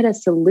what could a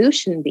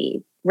solution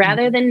be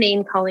rather than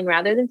name calling,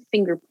 rather than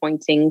finger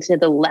pointing to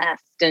the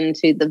left and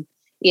to the,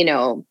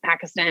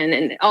 Pakistan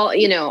and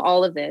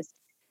all of this.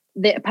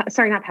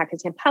 Not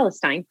Pakistan,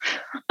 Palestine,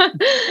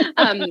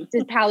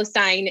 to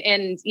Palestine.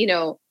 And,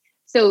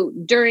 so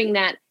during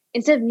that,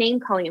 instead of name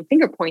calling and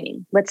finger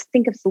pointing, let's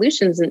think of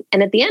solutions.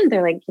 And at the end,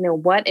 they're like,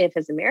 what if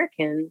as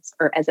Americans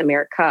or as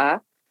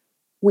America,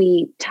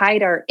 we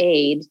tied our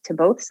aid to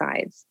both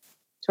sides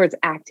towards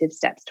active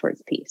steps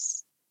towards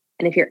peace.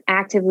 And if you're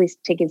actively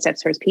taking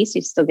steps towards peace,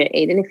 you still get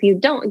aid. And if you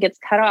don't, it gets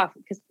cut off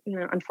because,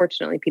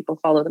 unfortunately, people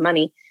follow the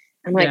money.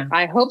 I'm like,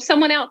 I hope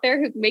someone out there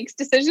who makes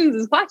decisions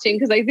is watching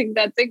because I think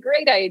that's a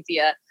great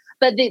idea.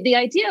 But the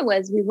idea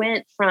was we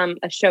went from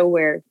a show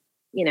where,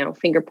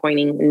 finger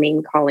pointing and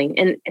name calling.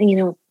 And,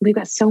 we've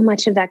got so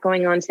much of that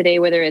going on today,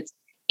 whether it's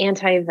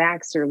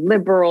anti-vax or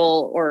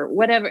liberal or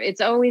whatever.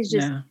 It's always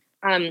just,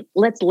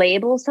 let's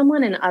label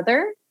someone an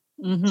other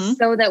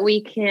so that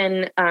we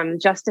can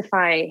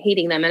justify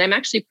hating them. And I'm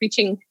actually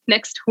preaching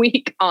next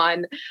week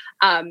on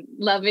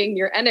loving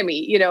your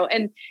enemy,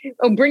 and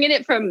bringing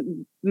it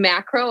from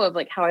macro of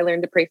like how I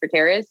learned to pray for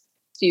terrorists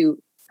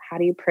to how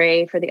do you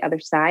pray for the other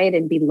side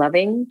and be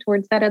loving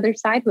towards that other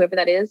side, whoever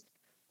that is,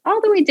 all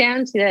the way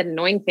down to that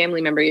annoying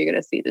family member you're going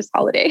to see this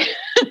holiday.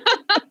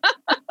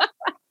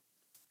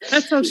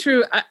 That's so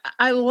true.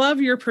 I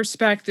love your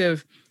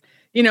perspective,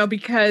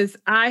 because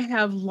I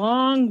have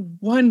long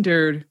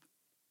wondered,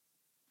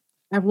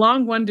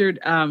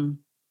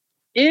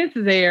 is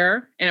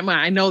there, and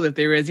I know that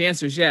there is, the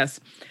answer is yes,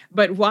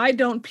 but why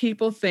don't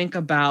people think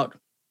about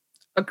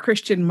a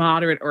Christian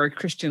moderate or a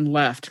Christian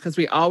left? Because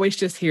we always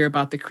just hear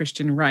about the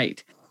Christian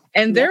right.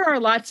 And there are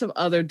lots of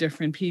other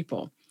different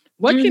people.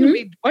 What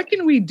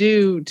can we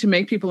do to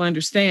make people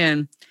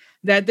understand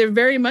that there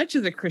very much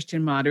is a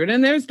Christian moderate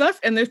and there's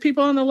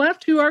people on the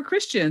left who are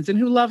Christians and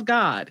who love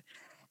God?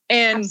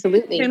 And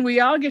absolutely. Can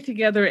we all get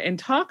together and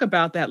talk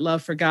about that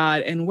love for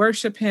God and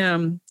worship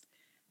him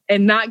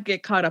and not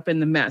get caught up in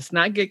the mess,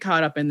 not get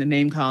caught up in the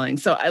name calling?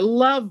 So I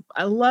love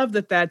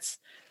that that's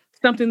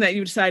something that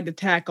you decided to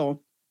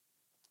tackle.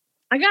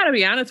 I got to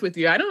be honest with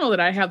you. I don't know that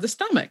I have the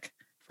stomach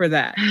for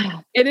that.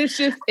 It is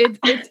just,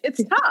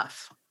 it's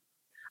tough.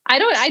 I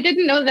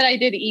didn't know that I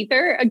did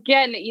either.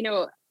 Again,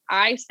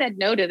 I said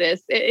no to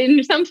this.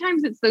 And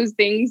sometimes it's those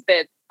things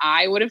that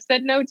I would have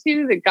said no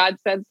to that God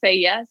said, say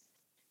yes,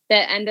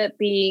 that end up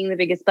being the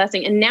biggest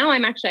blessing. And now I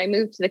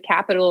moved to the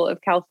capital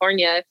of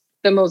California,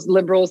 the most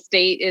liberal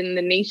state in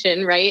the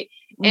nation. Right.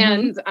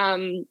 And,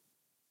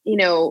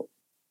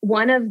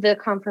 one of the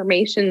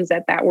confirmations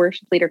at that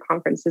worship leader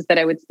conference is that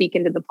I would speak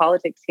into the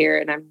politics here.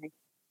 And I'm like,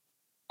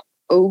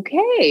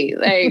 okay,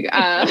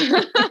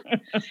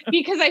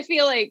 because I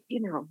feel like,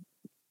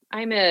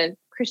 I'm a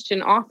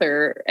Christian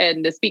author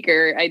and a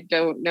speaker. I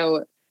don't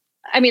know.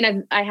 I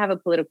mean, I have a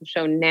political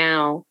show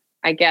now,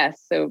 I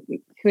guess. So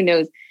who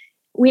knows?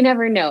 We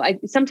never know.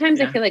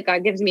 Sometimes I feel like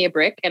God gives me a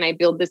brick and I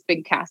build this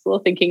big castle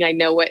thinking I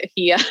know what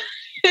he is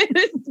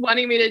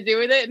wanting me to do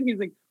with it. And he's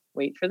like,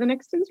 wait for the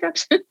next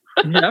instruction.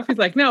 Yeah, he's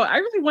like, no, I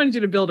really wanted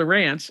you to build a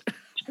ranch.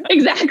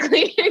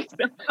 Exactly.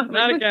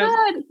 Not a castle.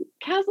 God,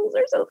 castles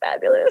are so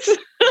fabulous.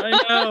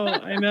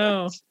 I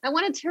know. I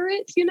want a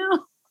turret,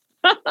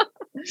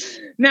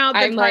 Now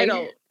the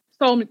title,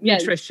 Soul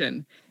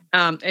Nutrition,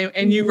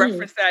 and you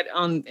reference that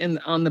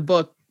on the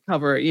book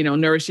cover,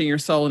 nourishing your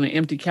soul in an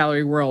empty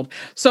calorie world.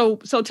 So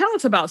tell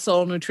us about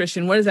soul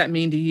nutrition. What does that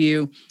mean to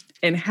you,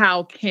 and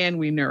how can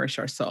we nourish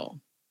our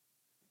soul?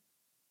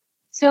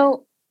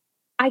 So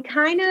I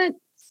kind of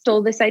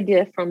stole this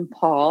idea from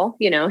Paul.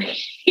 He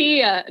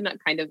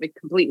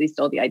completely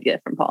stole the idea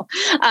from Paul.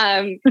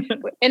 And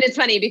it's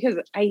funny because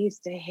I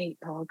used to hate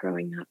Paul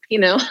growing up,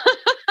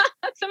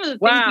 some of the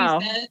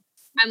things he said.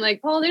 I'm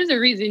like, Paul, there's a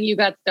reason you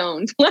got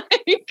stoned. But I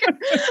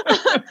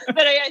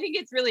think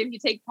it's really, if you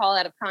take Paul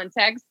out of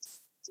context,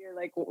 you're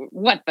like,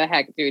 what the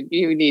heck, dude?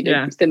 You need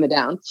to simmer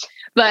down.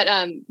 But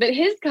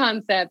his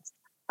concept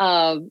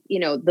of,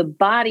 the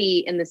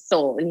body and the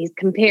soul, and he's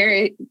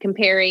comparing,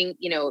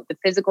 the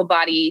physical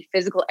body,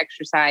 physical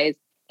exercise,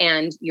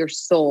 and your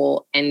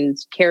soul, and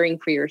caring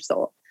for your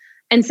soul.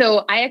 And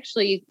so I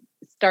actually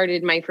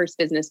started my first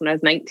business when I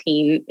was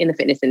 19 in the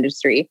fitness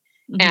industry.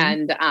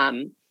 And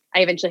I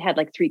eventually had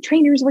like 3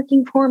 trainers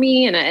working for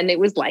me. And it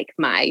was like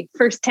my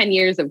first 10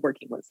 years of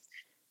working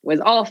was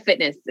all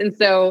fitness. And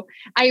so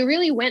I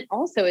really went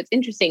also, it's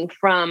interesting,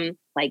 from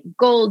like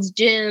Gold's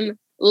Gym,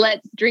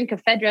 let's drink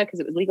ephedra because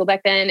it was legal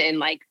back then, and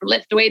like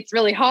lift weights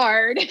really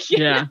hard.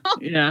 To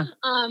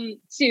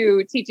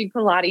teaching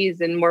Pilates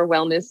and more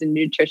wellness and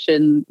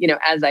nutrition,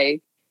 as I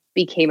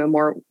became a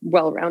more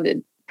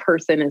well-rounded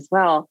person as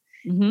well.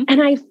 And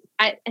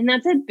and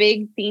that's a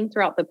big theme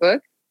throughout the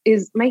book.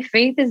 my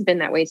faith has been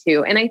that way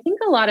too. And I think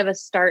a lot of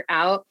us start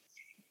out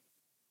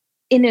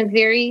in a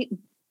very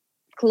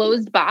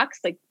closed box,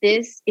 like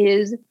this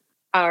is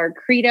our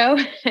credo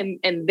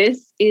and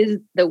this is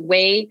the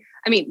way.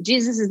 I mean,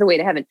 Jesus is the way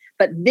to heaven,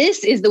 but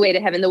this is the way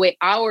to heaven, the way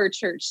our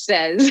church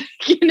says,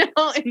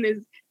 in this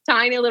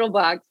tiny little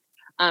box.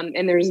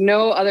 And there's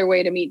no other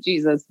way to meet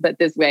Jesus but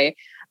this way.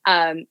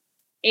 And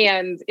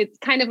it's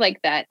kind of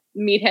like that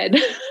meathead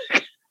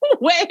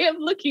way of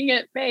looking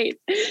at faith,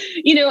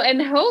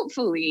 and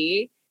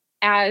hopefully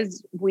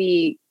as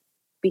we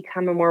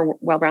become a more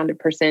well-rounded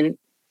person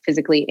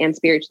physically and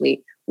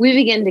spiritually, we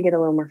begin to get a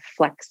little more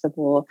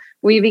flexible.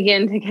 We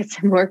begin to get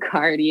some more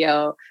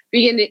cardio,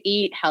 begin to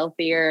eat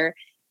healthier.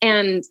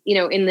 And,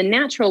 in the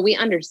natural, we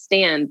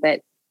understand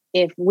that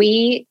if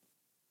we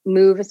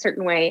move a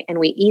certain way and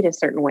we eat a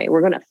certain way,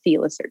 we're going to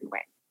feel a certain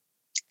way.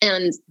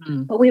 And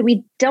but what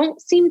we don't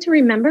seem to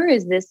remember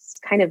is this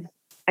kind of,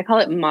 I call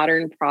it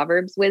modern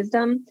Proverbs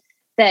wisdom,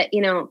 that,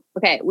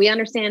 okay, we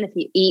understand if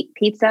you eat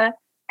pizza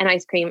and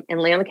ice cream and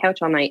lay on the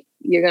couch all night,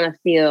 you're going to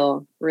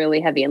feel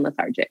really heavy and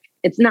lethargic.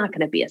 It's not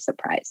going to be a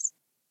surprise.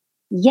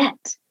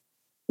 Yet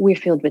we're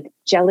filled with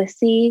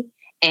jealousy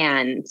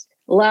and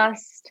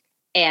lust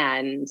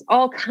and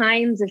all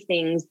kinds of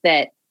things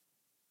that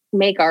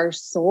make our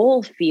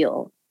soul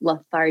feel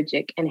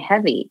lethargic and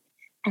heavy.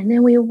 And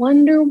then we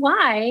wonder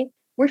why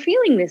we're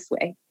feeling this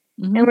way.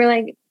 Mm-hmm. And we're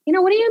like,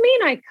 what do you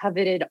mean I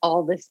coveted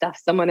all this stuff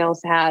someone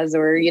else has,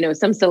 or,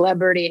 some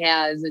celebrity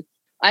has?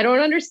 I don't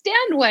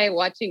understand why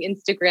watching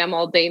Instagram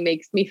all day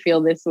makes me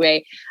feel this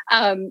way.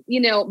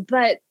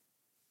 But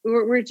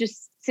we're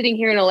just sitting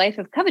here in a life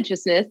of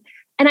covetousness.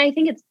 And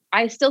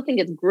I still think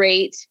it's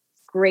great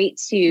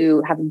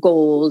to have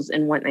goals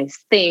and want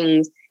nice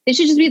things. They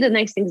should just be the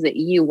nice things that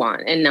you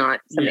want and not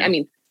something. Yeah. I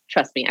mean,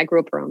 trust me, I grew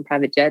up around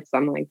private jets. So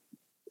I'm like,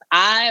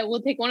 I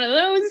will take one of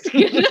those,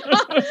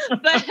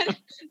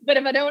 but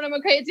if I don't, I'm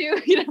okay too,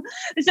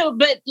 So,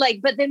 but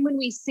then when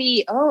we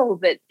see,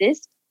 but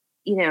this,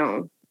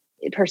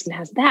 person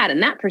has that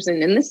and that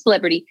person and this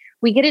celebrity,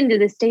 we get into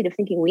this state of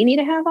thinking we need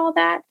to have all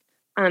that.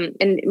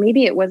 And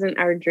maybe it wasn't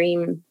our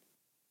dream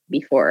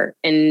before,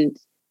 and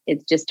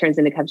it just turns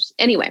into covetousness.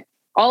 Anyway,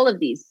 all of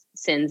these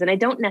sins, and I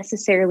don't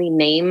necessarily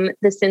name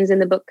the sins in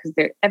the book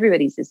because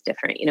everybody's is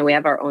different. We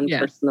have our own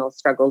personal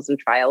struggles and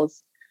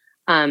trials.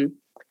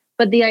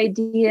 But the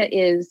idea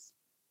is,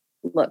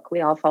 look, we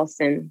all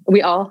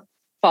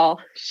fall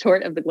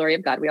short of the glory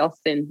of God. We all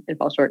sin and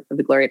fall short of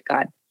the glory of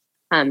God.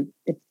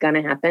 It's going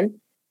to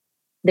happen.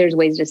 There's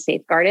ways to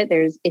safeguard it.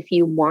 If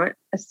you want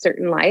a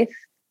certain life,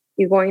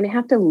 you're going to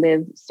have to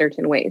live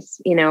certain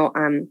ways.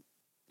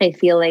 I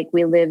feel like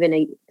we live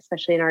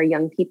especially in our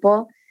young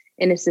people,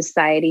 in a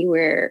society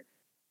where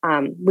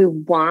we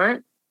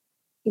want,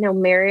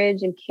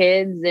 marriage and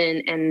kids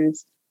and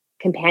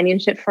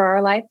companionship for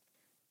our life.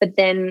 But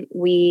then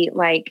we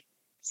like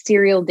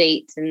serial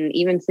date and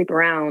even sleep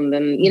around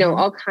and,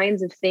 all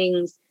kinds of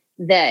things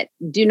that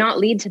do not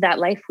lead to that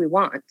life we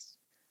want.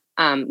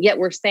 Yet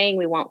we're saying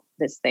we want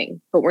this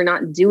thing, but we're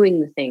not doing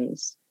the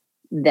things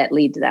that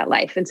lead to that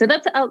life. And so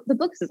that's the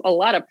book is a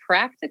lot of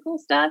practical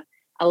stuff,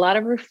 a lot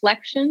of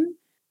reflection,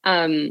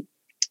 to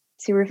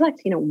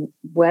reflect,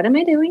 what am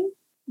I doing?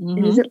 Mm-hmm.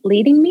 And is it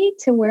leading me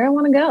to where I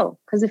want to go?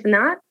 Because if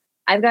not,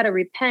 I've got to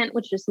repent,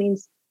 which just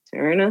means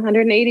turn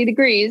 180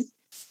 degrees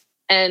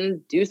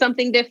and do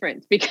something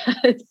different,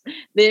 because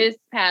this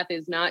path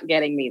is not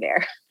getting me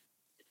there.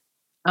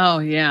 Oh,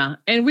 yeah.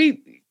 And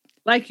we,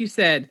 like you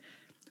said,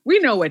 we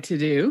know what to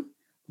do,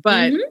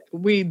 but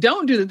we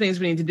don't do the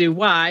things we need to do.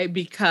 Why?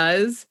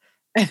 Because,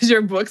 as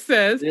your book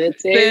says,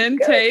 sin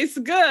tastes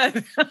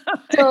good.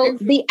 So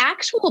the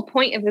actual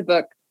point of the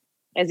book,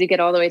 as you get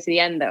all the way to the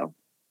end, though,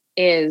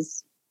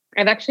 is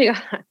I've actually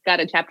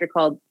got a chapter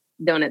called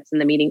Donuts and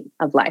the Meaning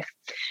of Life.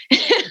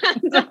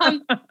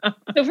 And,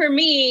 so for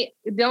me,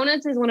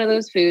 donuts is one of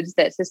those foods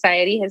that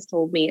society has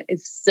told me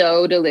is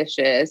so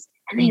delicious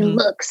and they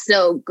look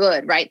so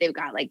good, right? They've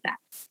got like that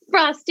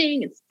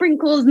frosting and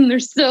sprinkles and they're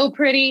so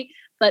pretty.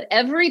 But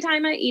every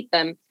time I eat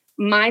them,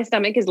 my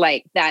stomach is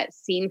like that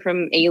scene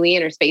from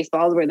Alien or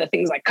Spaceballs where the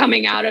thing's like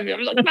coming out of it.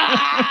 I'm like,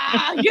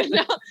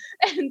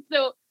 And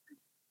so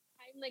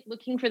I'm like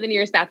looking for the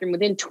nearest bathroom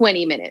within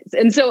 20 minutes.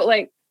 And so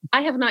like,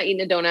 I have not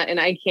eaten a donut and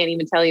I can't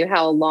even tell you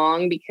how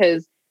long,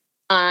 because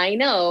I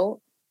know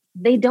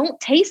they don't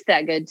taste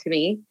that good to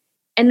me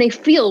and they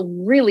feel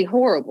really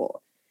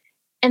horrible.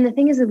 And the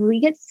thing is, if we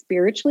get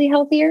spiritually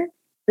healthier,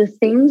 the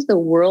things the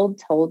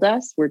world told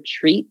us were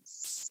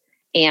treats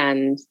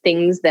and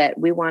things that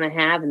we want to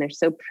have, and they're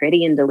so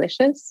pretty and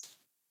delicious,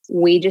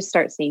 we just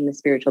start seeing the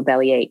spiritual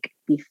bellyache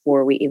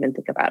before we even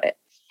think about it.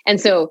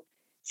 And so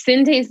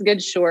sin tastes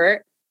good,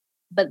 sure.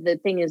 But the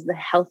thing is, the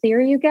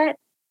healthier you get,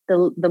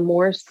 the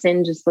more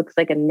sin just looks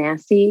like a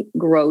nasty,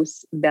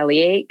 gross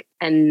bellyache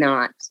and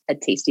not a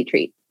tasty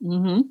treat.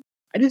 Mm-hmm.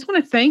 I just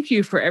want to thank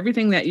you for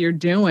everything that you're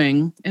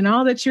doing and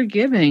all that you're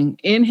giving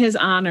in his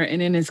honor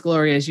and in his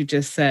glory, as you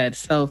just said.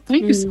 So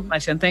thank you so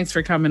much. And thanks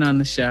for coming on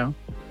the show.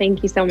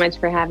 Thank you so much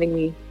for having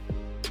me.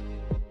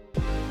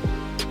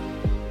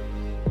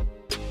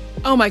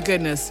 Oh my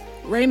goodness.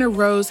 Raina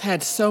Rose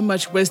had so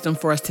much wisdom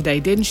for us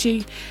today, didn't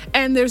she?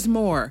 And there's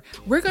more.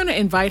 We're going to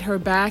invite her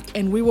back,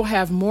 and we will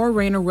have more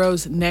Raina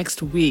Rose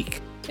next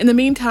week. In the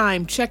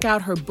meantime, check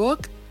out her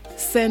book,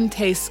 Sin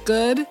Tastes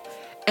Good,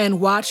 and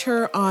watch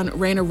her on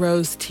Raina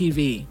Rose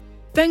TV.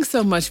 Thanks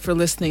so much for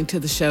listening to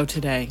the show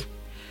today.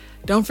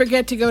 Don't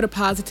forget to go to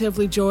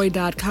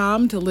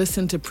positivelyjoy.com to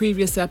listen to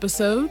previous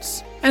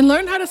episodes and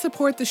learn how to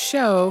support the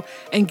show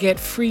and get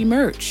free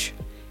merch.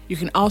 You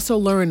can also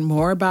learn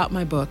more about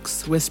my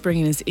books, Whispering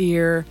in His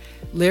Ear,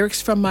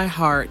 Lyrics from My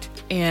Heart,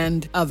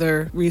 and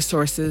other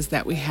resources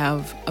that we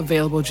have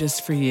available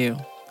just for you.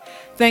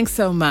 Thanks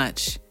so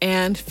much,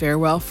 and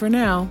farewell for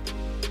now.